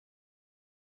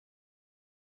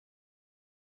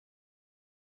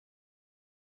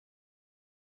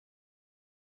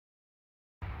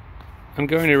I'm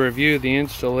going to review the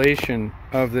installation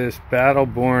of this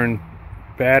Battleborn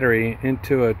battery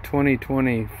into a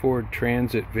 2020 Ford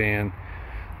Transit van.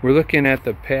 We're looking at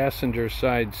the passenger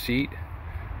side seat,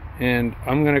 and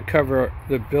I'm going to cover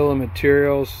the bill of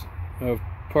materials of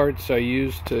parts I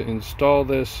used to install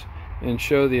this and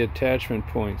show the attachment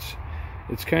points.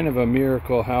 It's kind of a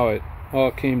miracle how it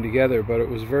all came together, but it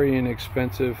was very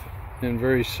inexpensive and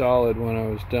very solid when I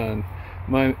was done.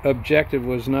 My objective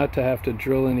was not to have to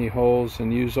drill any holes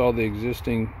and use all the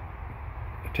existing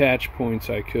attach points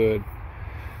I could.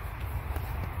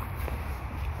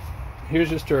 Here's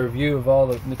just a review of all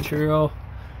the material.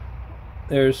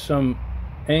 There's some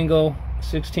angle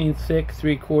 16 thick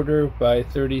 3/4 by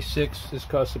 36. This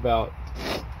costs about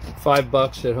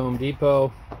 $5 at Home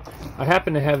Depot. I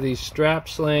happen to have these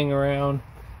straps laying around.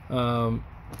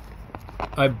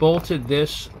 I bolted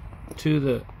this to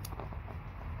the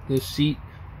seat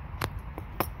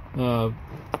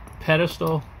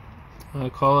pedestal, I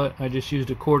call it. I just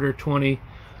used a 1/4 20,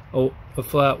 a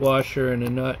flat washer and a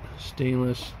nut,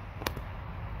 stainless.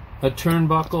 A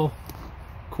turnbuckle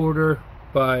 1/4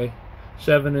 by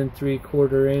 7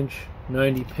 3/4 inch,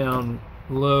 90-pound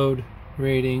load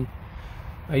rating.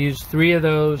 I used 3 of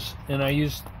those, and I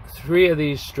used 3 of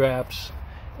these straps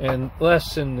and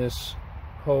less than this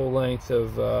whole length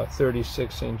of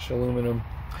 36-inch aluminum.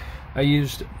 I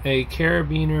used a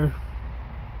carabiner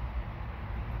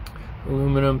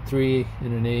aluminum 3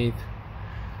 1/8,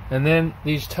 and then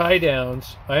these tie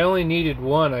downs. I only needed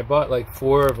one. I bought like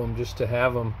 4 of them just to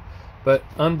have them, but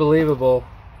unbelievable.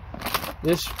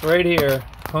 This right here,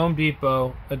 Home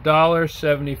Depot,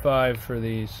 $1.75 for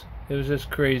these. It was just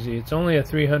crazy. It's only a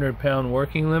 300-pound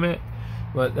working limit,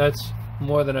 but that's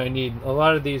more than I need. A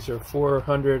lot of these are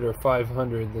 400 or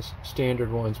 500, the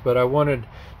standard ones, but I wanted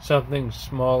something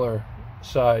smaller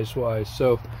size wise.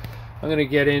 So I'm going to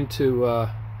get into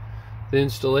the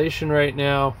installation right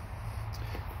now.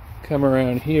 Come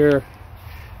around here.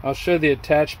 I'll show the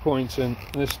attach points, and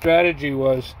the strategy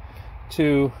was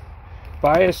to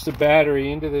bias the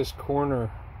battery into this corner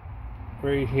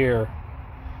right here,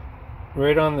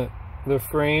 right on the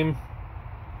frame,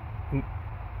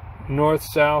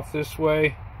 north-south this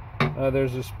way.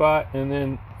 There's a spot, and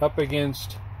then up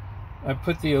against, I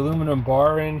put the aluminum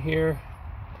bar in here.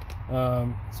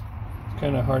 It's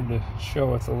kind of hard to show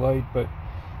with the light, but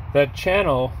that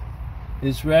channel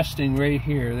is resting right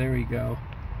here. There we go.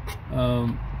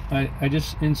 I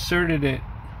just inserted it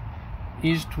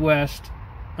east-west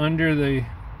under the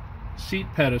seat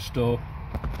pedestal,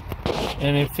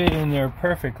 and it fit in there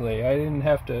perfectly. I didn't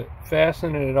have to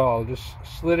fasten it at all, just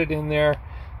slid it in there.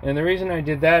 And the reason I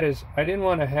did that is I didn't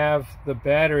want to have the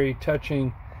battery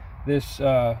touching this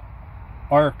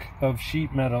arc of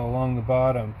sheet metal along the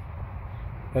bottom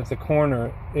at the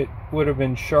corner. It would have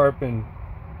been sharp and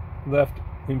left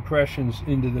impressions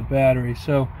into the battery.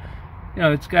 So, you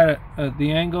know, it's got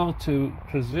the angle to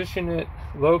position it,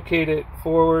 locate it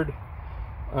forward.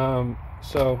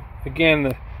 So again,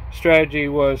 the strategy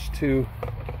was to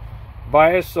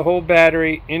bias the whole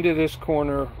battery into this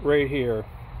corner right here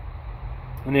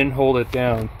and then hold it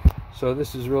down. So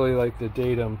this is really like the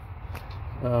datum.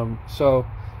 So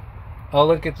I'll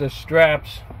look at the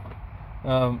straps.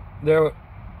 There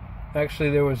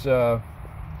was I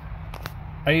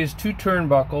used 2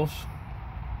 turnbuckles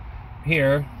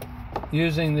here,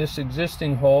 using this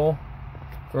existing hole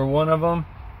for one of them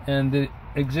and the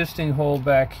existing hole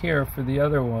back here for the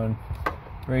other one,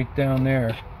 right down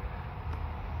there.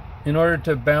 In order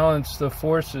to balance the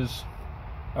forces,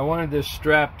 I wanted this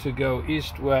strap to go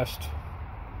east-west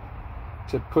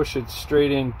to push it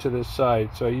straight into the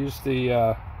side. So I used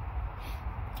the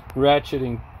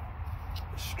ratcheting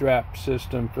strap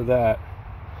system for that.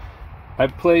 I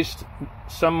placed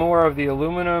some more of the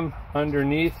aluminum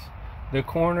underneath the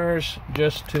corners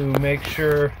just to make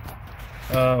sure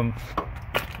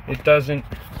it doesn't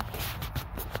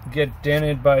get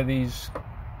dented by these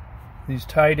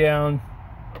tie down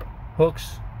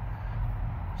hooks.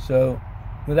 So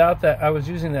without that, I was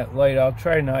using that light. I'll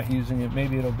try not using it.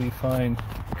 Maybe it'll be fine.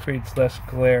 It creates less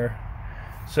glare.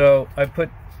 So I put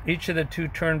each of the 2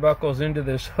 turnbuckles into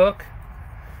this hook.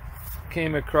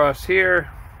 Came across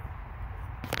here.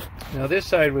 Now this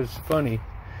side was funny.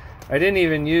 I didn't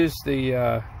even use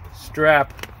the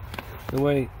strap the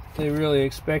way they really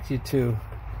expect you to.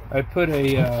 I put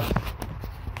a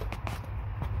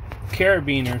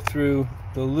carabiner through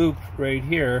the loop right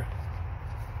here,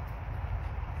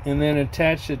 and then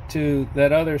attach it to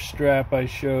that other strap I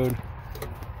showed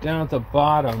down at the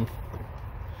bottom.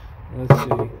 Let's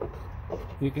see.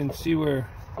 You can see where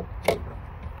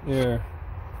there.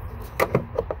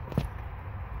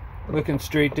 looking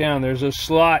straight down. There's a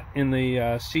slot in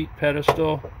the seat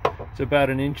pedestal. It's about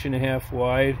 1.5 inches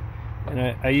wide, and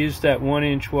I used that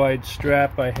 1-inch wide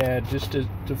strap I had just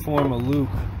to form a loop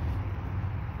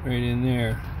right in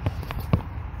there.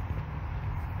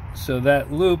 So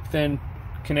that loop then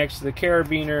connects to the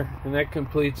carabiner, and that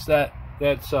completes that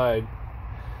side.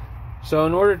 So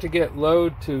in order to get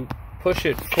load to push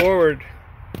it forward,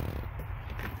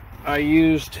 I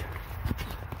used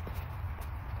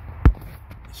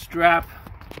a strap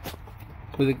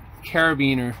with a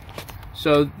carabiner.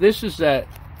 So this is that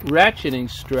ratcheting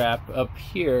strap up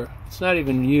here. It's not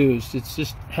even used. It's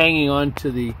just hanging on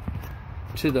to the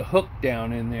hook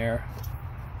down in there.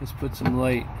 Let's put some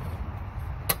light.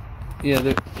 Yeah,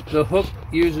 the hook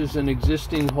uses an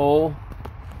existing hole.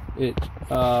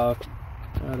 How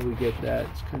do we get that?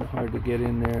 It's kind of hard to get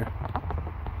in there.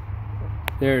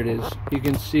 There it is. You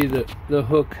can see the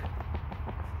hook.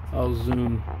 I'll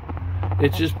zoom.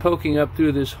 It's just poking up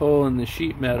through this hole in the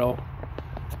sheet metal.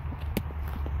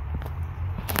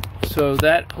 So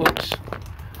that hooks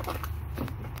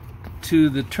to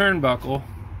the turnbuckle,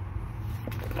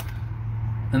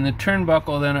 and the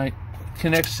turnbuckle then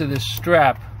connects to this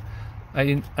strap.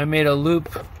 I made a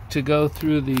loop to go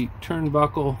through the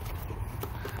turnbuckle,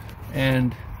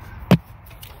 and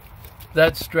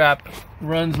that strap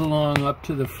runs along up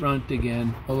to the front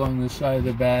again, along the side of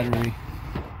the battery,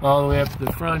 all the way up to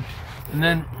the front, and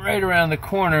then right around the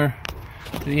corner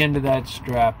to the end of that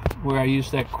strap where I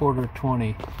used that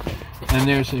 1/4-20. And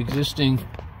there's an existing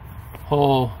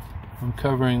hole I'm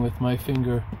covering with my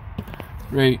finger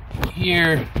right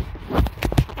here.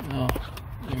 Oh,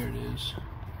 there it is.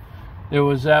 There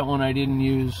was that one I didn't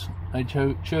use. I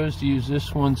chose to use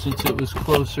this one since it was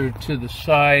closer to the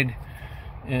side,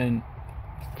 and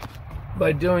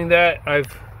by doing that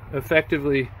I've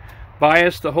effectively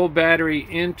biased the whole battery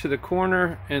into the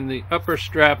corner, and the upper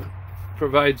strap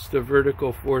provides the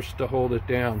vertical force to hold it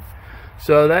down.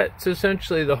 So that's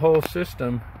essentially the whole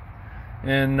system,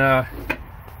 and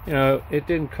you know, it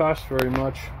didn't cost very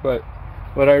much, but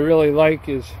what I really like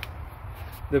is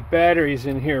the batteries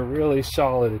in here really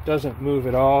solid. It doesn't move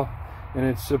at all, and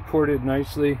it's supported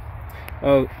nicely.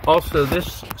 Also,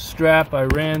 this strap I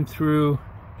ran through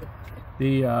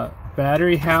the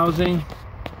battery housing.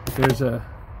 There's a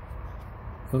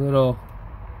little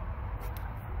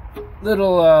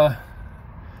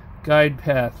guide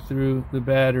path through the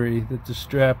battery that the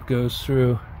strap goes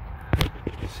through.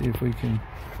 Let's see if we can.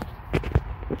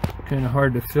 Kind of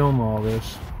hard to film all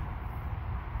this,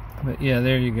 but yeah,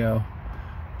 there you go.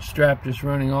 Strap just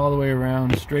running all the way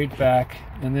around, straight back,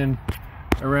 and then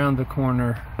around the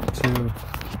corner to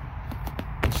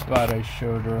the spot I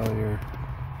showed earlier.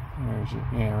 Where is it?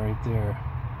 Yeah, right there.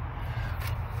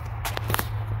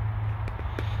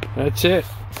 That's it.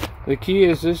 The key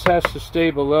is this has to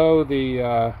stay below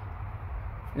the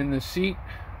in the seat.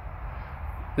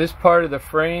 This part of the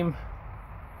frame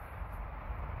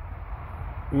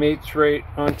mates right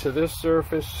onto this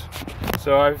surface,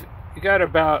 so I've got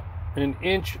about 1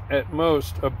 inch at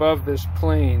most above this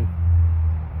plane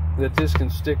that this can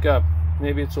stick up.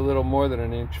 Maybe it's a little more than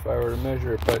 1 inch if I were to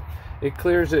measure it, but it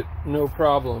clears it no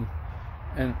problem.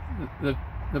 And the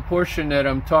portion that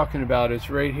I'm talking about is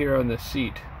right here on the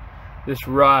seat. This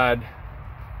rod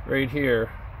right here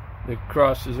that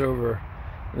crosses over.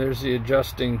 There's the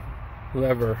adjusting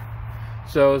lever.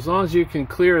 So as long as you can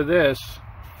clear this,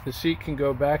 the seat can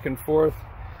go back and forth,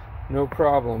 no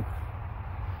problem.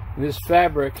 This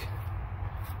fabric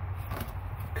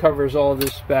covers all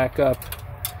this back up.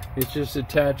 It's just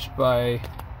attached by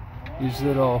these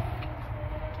little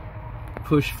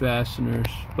push fasteners,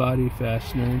 body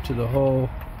fastener into the hole.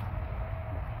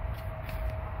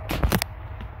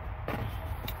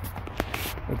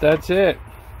 But that's it.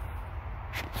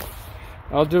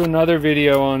 I'll do another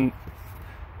video on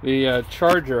the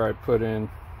charger I put in.